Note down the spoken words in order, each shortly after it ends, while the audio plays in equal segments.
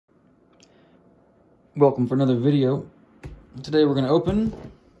Welcome for another video. Today we're going to open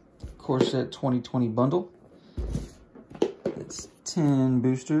Core Set 2020 bundle. It's 10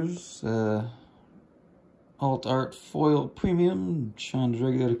 boosters, Alt Art Foil Premium, Chandra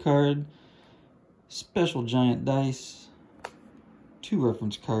regular card, Special Giant Dice, 2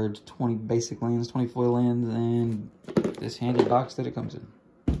 reference cards, 20 basic lands, 20 foil lands, and this handy box that it comes in.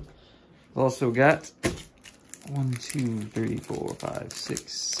 We've also got 1, 2, 3, 4, 5,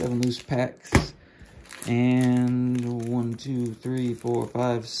 6, 7 loose packs. And 1, 2, 3, 4,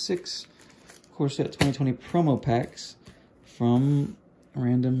 5, 6 Core Set 2020 promo packs from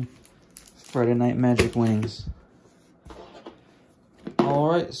random Friday Night Magic winnings.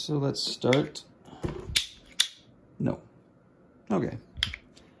 Alright, so let's start. No. Okay.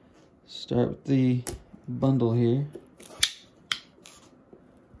 Start with the bundle here.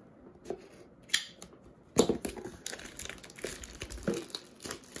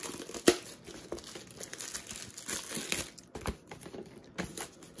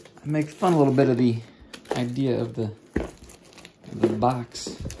 I make fun a little bit of the idea of the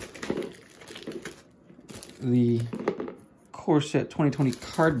box. The Core Set 2020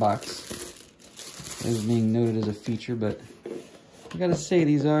 card box is being noted as a feature, but I gotta say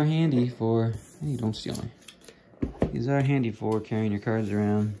these are handy for, hey, don't steal me. These are handy for carrying your cards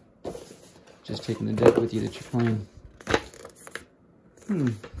around, just taking the deck with you that you're playing.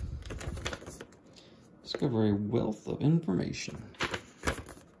 Discover a wealth of information.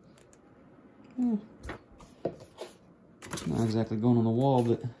 Not exactly going on the wall,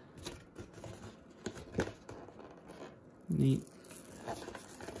 but neat.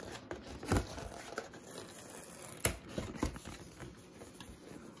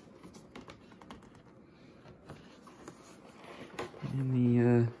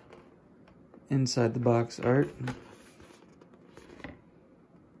 And the inside the box art.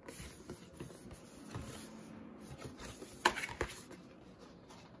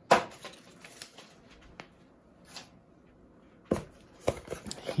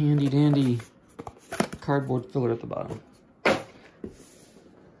 Handy dandy cardboard filler at the bottom.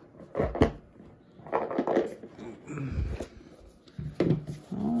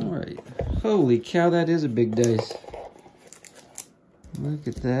 Alright. Holy cow, that is a big dice. Look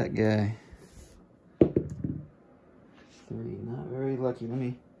at that guy. 3. Not very lucky. Let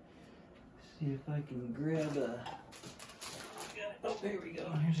me see if I can grab a... Oh, there we go.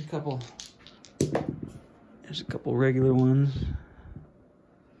 Here's a couple. There's a couple regular ones.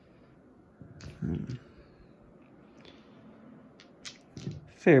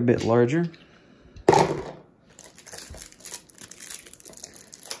 Fair bit larger.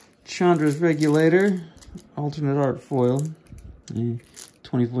 Chandra's Regulator, alternate art foil,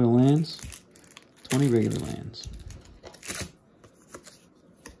 20 foil lands, 20 regular lands.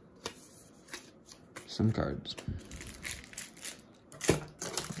 Some cards.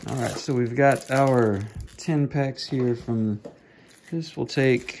 Alright, so we've got our 10 packs here from this. Will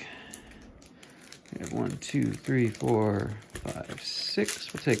take 1, 2, 3, 4, 5,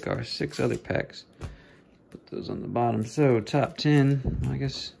 6. We'll take our 6 other packs. Put those on the bottom. So, top 10. I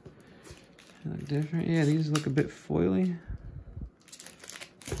guess look different. Yeah, these look a bit foily.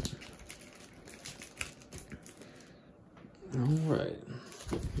 Alright.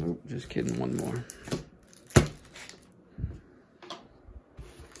 Nope, just kidding. One more.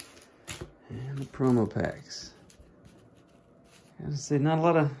 And the promo packs. As I say,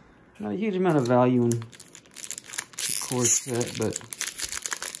 not a huge amount of value in the Core Set, but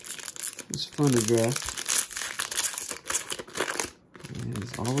it's fun to draft.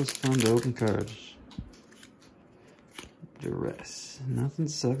 It's always fun to open cards. Duress. Nothing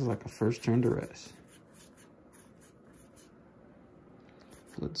sucks like a first turn Duress.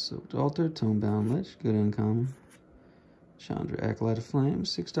 Blood-soaked altar, Tonebound Lich, good uncommon. Chandra Acolyte of Flame,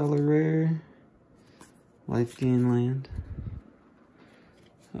 $6 rare. Life gain land.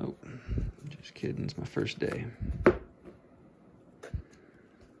 Oh, just kidding, it's my first day.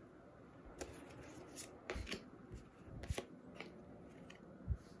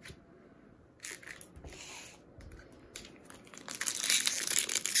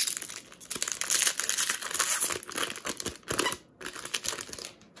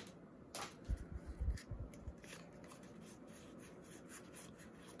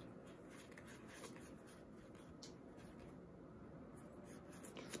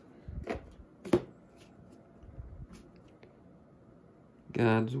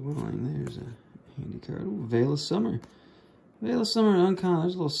 God's Willing, there's a handy card. Ooh, Veil of Summer. Veil of Summer uncommon.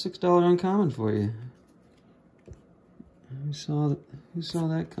 There's a little $6 uncommon for you. Who saw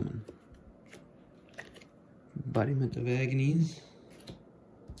that coming? Embodiment of Agonies.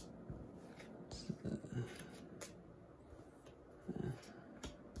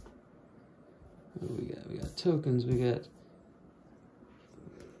 tokens. We got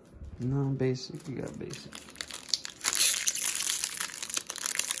non-basic, we got basic.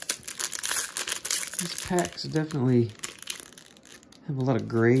 These packs definitely have a lot of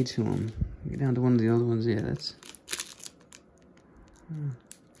gray to them. Get down to one of the other ones, yeah, that's...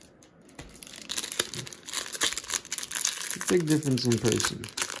 a big difference in person.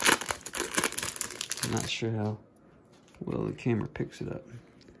 I'm not sure how well the camera picks it up.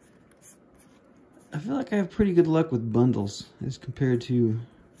 I feel like I have pretty good luck with bundles as compared to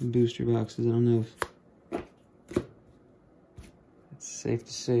booster boxes. I don't know if it's safe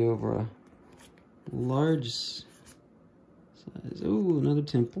to say over a large size. Oh, another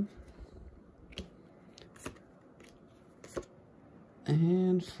temple.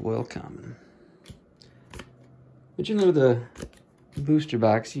 And foil common. But you know, the booster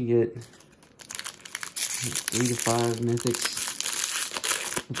box, you get 3 to 5 mythics.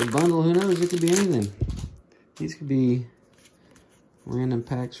 With the bundle, who knows, it could be anything. These could be random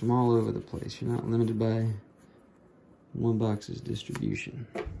packs from all over the place. You're not limited by one box's distribution.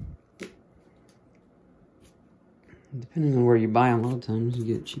 Depending on where you buy them, a lot of times you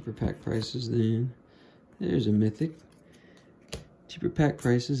get cheaper pack prices than... There's a mythic. Cheaper pack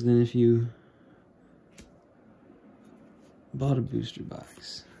prices than if you bought a booster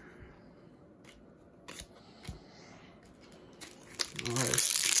box.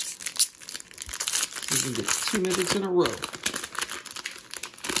 Alright. We can get 2 mythics in a row.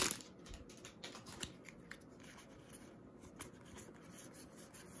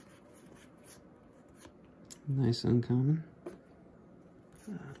 Nice uncommon.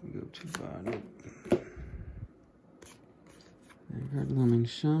 We go too far. Nope. Vanguard Looming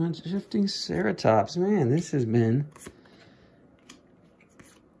Shaman. Shifting Ceratops. Man, this has been...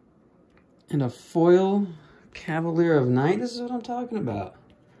 And a foil Cavalier of Night. This is what I'm talking about.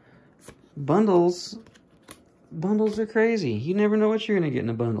 Bundles are crazy. You never know what you're going to get in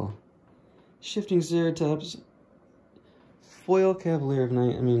a bundle. Shifting Ceratops. Foil Cavalier of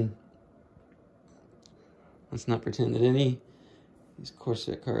Night. I mean... Let's not pretend that any of these core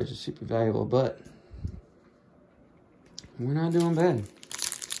set cards are super valuable, but we're not doing bad.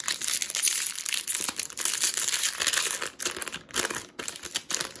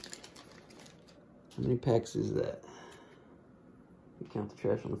 How many packs is that? You count the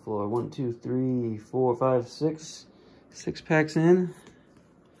trash on the floor. 1, 2, 3, 4, 5, 6. 6 packs in.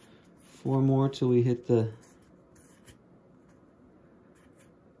 4 more till we hit the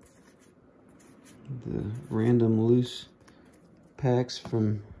random loose packs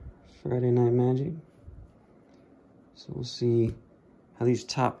from Friday Night Magic. So we'll see how these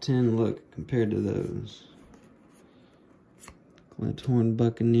top 10 look compared to those. Glinthorn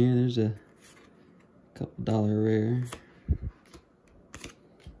Buccaneer, there's a couple dollar rare.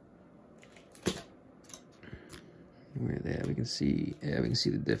 Where are they at? We can see, yeah, we can see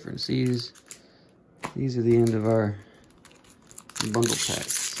the difference. These are the end of our bundle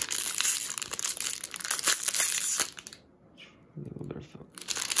packs.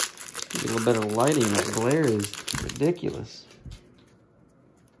 A little better lighting. That glare is ridiculous.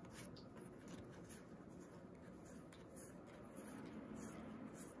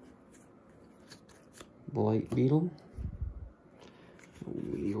 Blight Beetle.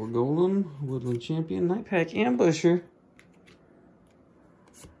 Your Golem. Woodland Champion. Night Pack Ambusher.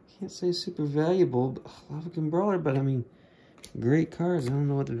 Can't say super valuable, but Lavacan Brawler, but I mean, great cards. I don't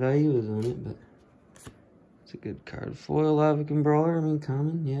know what the value is on it, but it's a good card. Foil Lavacan Brawler. I mean,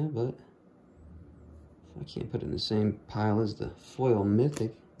 common, yeah, but I can't put it in the same pile as the foil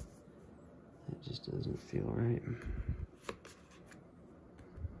mythic. That just doesn't feel right.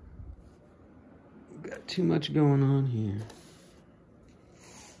 We've got too much going on here.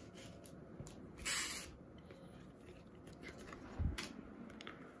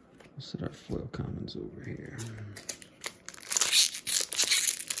 We'll set our foil commons over here.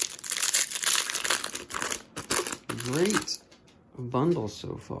 Great bundle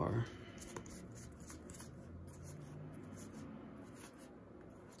so far.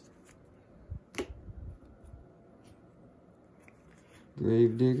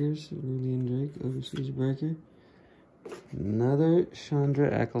 Grave Diggers, Cerulean Drake, Overseas Breaker. Another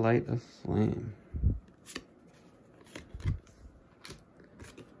Chandra Acolyte of Flame.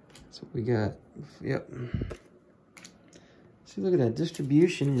 That's what we got. Yep. See, look at that.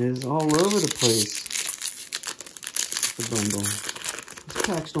 Distribution is all over the place. The bundle. These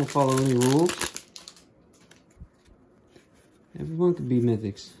packs don't follow any rules. Everyone could be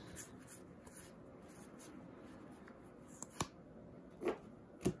mythics.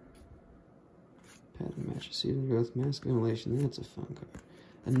 Pattern Match, Seed and Growth, Mask Immolation. That's a fun card.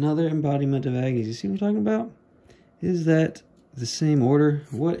 Another embodiment of Agnes. You see what I'm talking about? Is that the same order?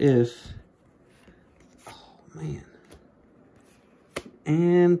 What if... Oh, man.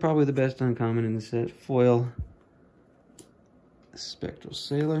 And probably the best uncommon in the set, foil Spectral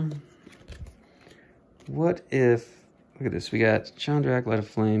Sailor. What if... Look at this. We got Chandra Acolyte of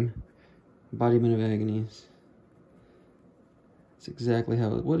Flame, embodiment of Agnes. That's exactly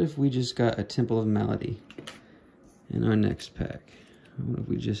how it... What if we just got a Temple of Malady in our next pack? What if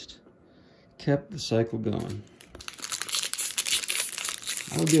we just kept the cycle going?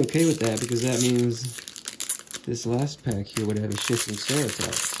 I would be okay with that because that means this last pack here would have a Shifting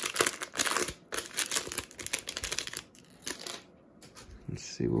Ceratops. Let's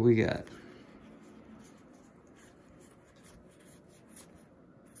see what we got.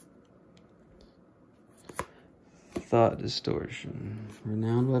 Thought Distortion,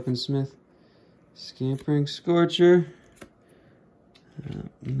 Renowned Weaponsmith, Scampering Scorcher.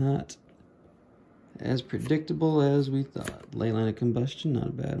 Not as predictable as we thought. Leyline of Combustion, not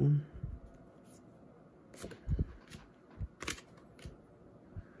a bad one.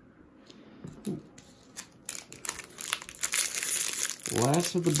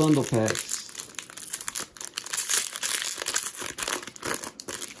 Last of the bundle packs.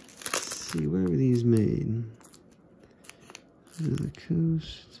 Let's see, where were these made? The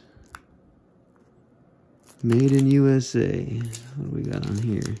Coast. Made in USA. What do we got on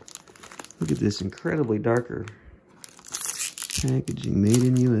here? Look at this incredibly darker packaging. Made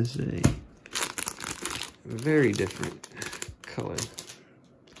in USA. Very different color.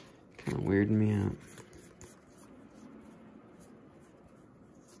 Kind of weirding me out.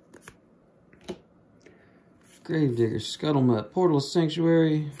 Gravedigger, Scuttlemutt, Portal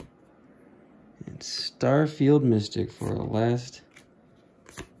Sanctuary, and Starfield Mystic for a last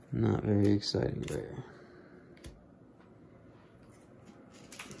not very exciting rare.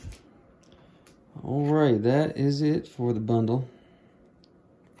 Alright, that is it for the bundle.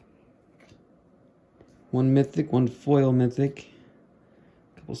 One mythic, one foil mythic,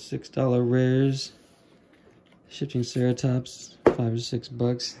 a couple $6 rares, Shifting Ceratops, $5 or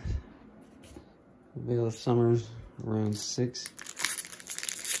 $6. Veil of Summers, around $6.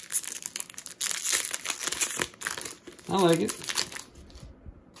 I like it.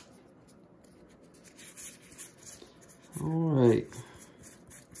 Alright.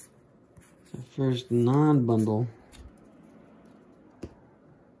 First non-bundle.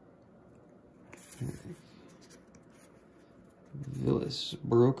 Villas,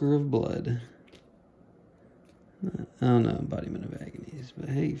 Broker of Blood. I don't know, Embodiment of Agnes, but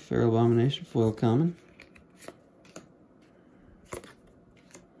hey, Feral Abomination, foil common.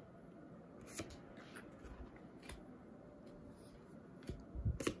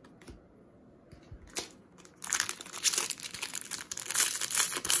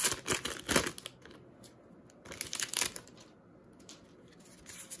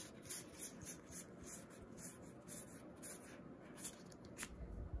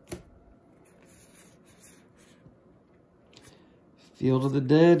 Field of the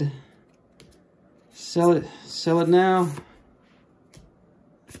Dead. Sell it now.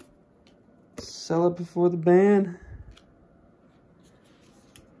 Sell it before the ban.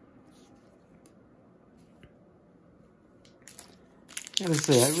 Gotta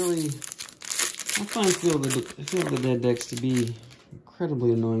say, I find Field of the Dead decks to be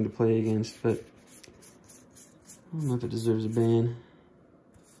incredibly annoying to play against, but I don't know if it deserves a ban.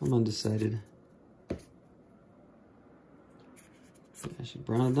 I'm undecided.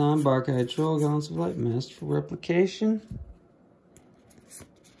 Bronodon, Barkeye Troll, Gauntlets of Light, Masterful Replication,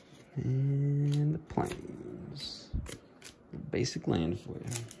 and the Plains. Basic land for you.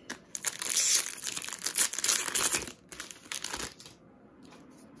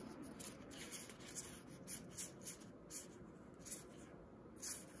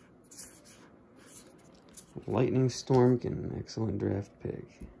 Lightning Stormkin, excellent draft pick.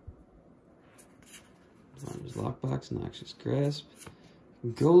 Lockbox, Noxious Grasp.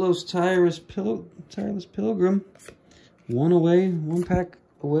 Golos Tireless Pilgrim. One pack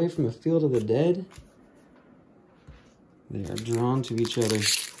away from a Field of the Dead. They are drawn to each other.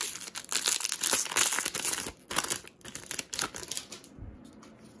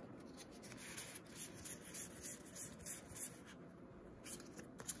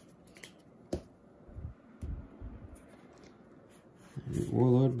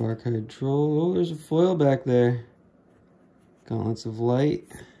 Warlord, Barkeye Troll. Oh, there's a foil back there. Gauntlets of Light.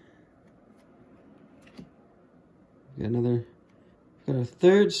 Got a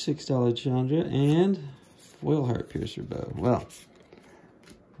third $6 Chandra and foil Heart Piercer bow. Well,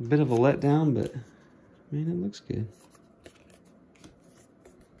 a bit of a letdown, but man, it looks good.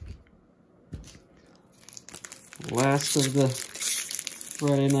 Last of the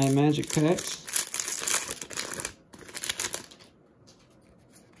Friday Night Magic packs.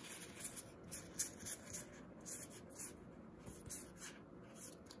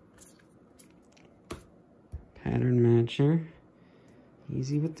 Pattern matcher.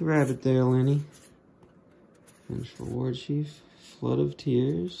 Easy with the rabbit there, Lenny. Finish for War Chief. Flood of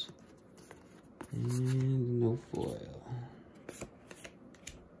Tears. And no foil.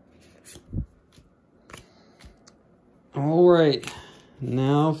 Alright,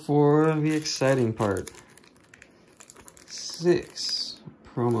 now for the exciting part. 6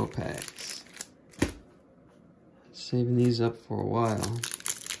 promo packs. Saving these up for a while.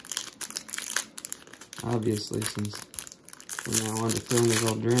 Obviously, since we're now on to film this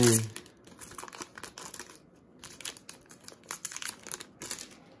all drain.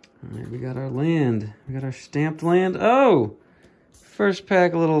 Alright, we got our land. We got our stamped land. Oh! First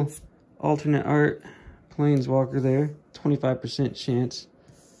pack, a little alternate art. Planeswalker there. 25% chance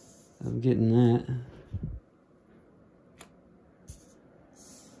of getting that.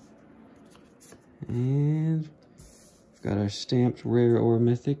 And we've got our stamped rare or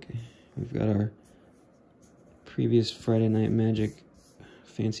mythic. We've got our previous Friday Night Magic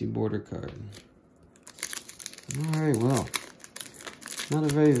fancy border card. Alright, well, not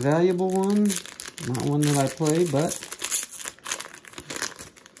a very valuable one. Not one that I play, but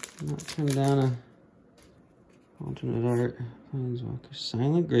not turn down a alternate art. Planeswalker.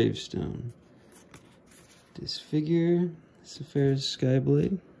 Silent Gravestone. Disfigure. Safair's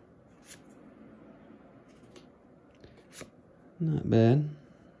Skyblade. Not bad.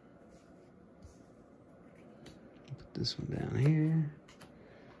 Put this one down here.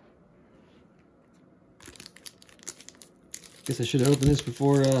 Guess I should have opened this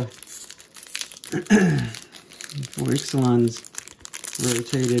before before Ixalan's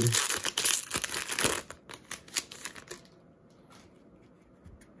rotated.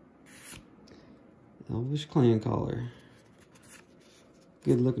 Elvish Clan Caller.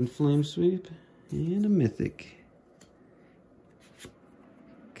 Good looking Flame Sweep. And a mythic.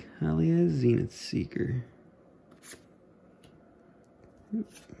 Kalia Zenith Seeker.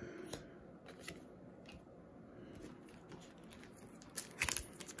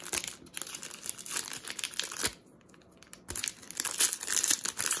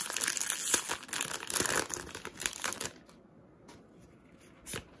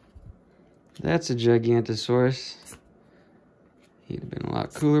 That's a Gigantosaurus. He'd have been a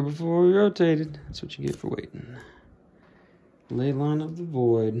lot cooler before we rotated. That's what you get for waiting. Leyline of the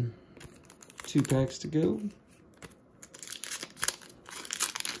Void. 2 packs to go.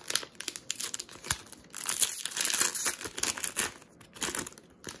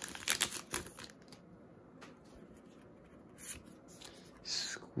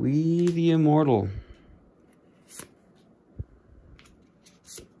 Squee the Immortal.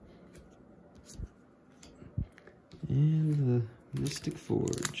 And the Mystic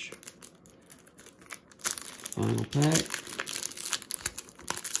Forge. Final pack.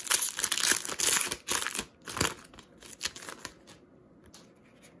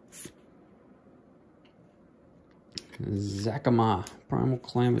 Zakama, Primal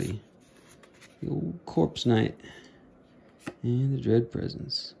Calamity. The old Corpse Knight. And the Dread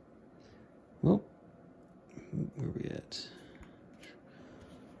Presence. Well, where are we at?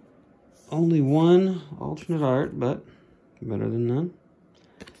 Only one alternate art, but better than none.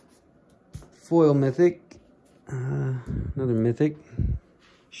 Foil Mythic. Another Mythic.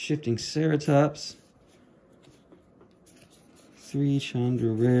 Shifting Ceratops. 3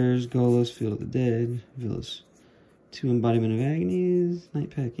 Chandra Rares. Golos, Field of the Dead. Villas. 2 Embodiment of Agonies.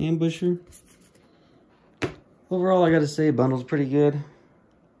 Night Pack Ambusher. Overall, I gotta say, bundle's pretty good.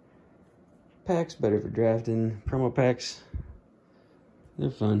 Packs better for drafting. Promo packs,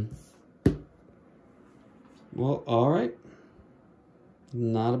 they're fun. Well, alright.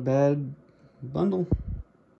 Not a bad bundle.